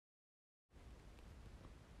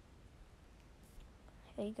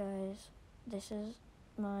Hey guys, this is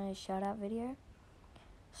my shout out video.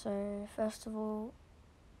 So first of all,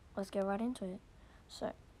 let's get right into it.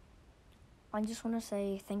 So I just want to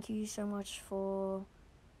say thank you so much for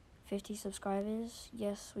 50 subscribers.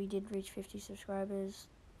 Yes, we did reach 50 subscribers.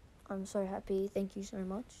 I'm so happy. Thank you so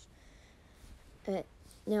much.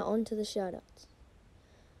 Now on to the shout outs.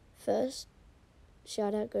 First,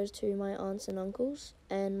 shout out goes to my aunts and uncles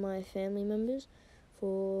and my family members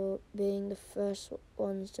for being the first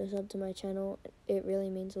ones to sub to my channel. It really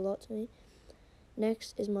means a lot to me.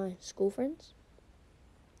 Next is my school friends.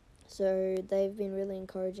 So they've been really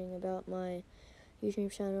encouraging about my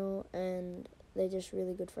YouTube channel and they're just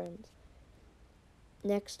really good friends.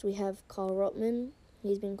 Next we have Carl Rotman.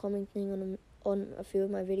 He's been commenting on a few of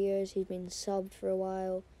my videos. He's been subbed for a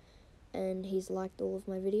while and he's liked all of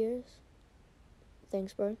my videos.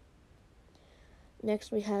 Thanks, bro.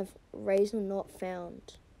 Next we have Razor Not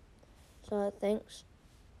Found. So thanks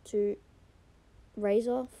to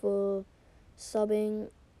Razor for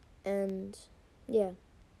subbing and yeah.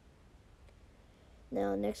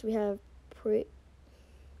 Now next we have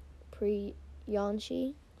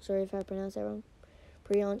Priyanshi. Sorry if I pronounced that wrong.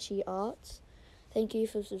 Priyanshi Arts. Thank you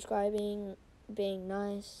for subscribing, being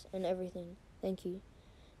nice, and everything. Thank you.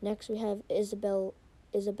 Next we have Isabella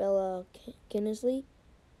Kinnersley.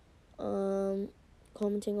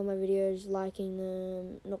 Commenting on my videos, liking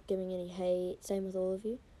them, not giving any hate. Same with all of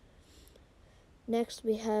you. Next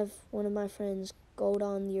we have one of my friends,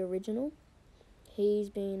 Goldan the Original. He's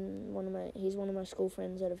one of my school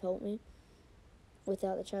friends that have helped me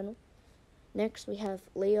without the channel. Next we have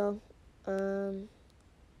Leah.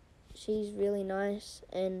 She's really nice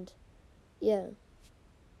and yeah.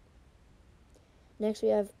 Next we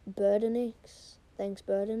have Burdenix. Thanks,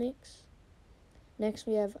 Burdenix. Next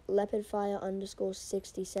we have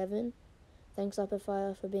Leopardfire_67. Thanks,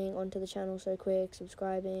 Leopardfire, for being onto the channel so quick,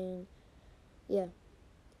 subscribing. Yeah,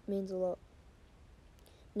 means a lot.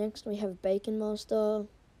 Next we have Bacon Master.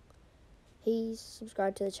 He's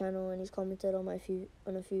subscribed to the channel and he's commented on a few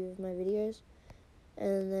of my videos.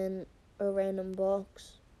 And then a random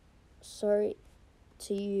box. Sorry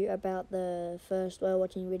to you about the first whale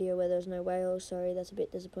watching video where there's no whales. Sorry, that's a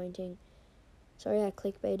bit disappointing. Sorry I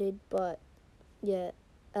clickbaited, but yeah,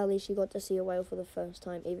 at least you got to see a whale for the first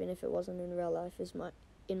time, even if it wasn't in real life,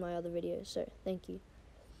 in my other videos, so thank you.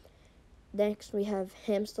 Next we have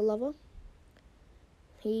Hamster Lover.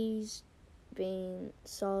 He's been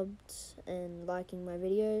subbed and liking my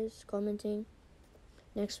videos, commenting.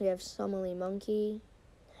 Next we have Summerly Monkey.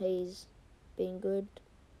 He's been good.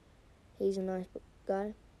 He's a nice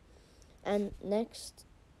guy. And next,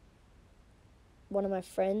 one of my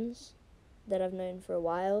friends that I've known for a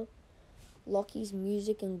while, Lockie's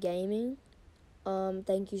Music and Gaming.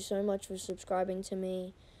 Thank you so much for subscribing to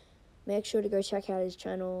me. Make sure to go check out his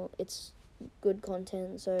channel. It's good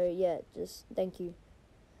content. So yeah, just thank you.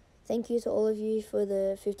 Thank you to all of you for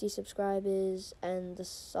the 50 subscribers and the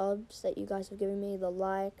subs that you guys have given me, the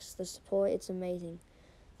likes, the support. It's amazing.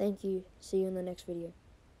 Thank you. See you in the next video.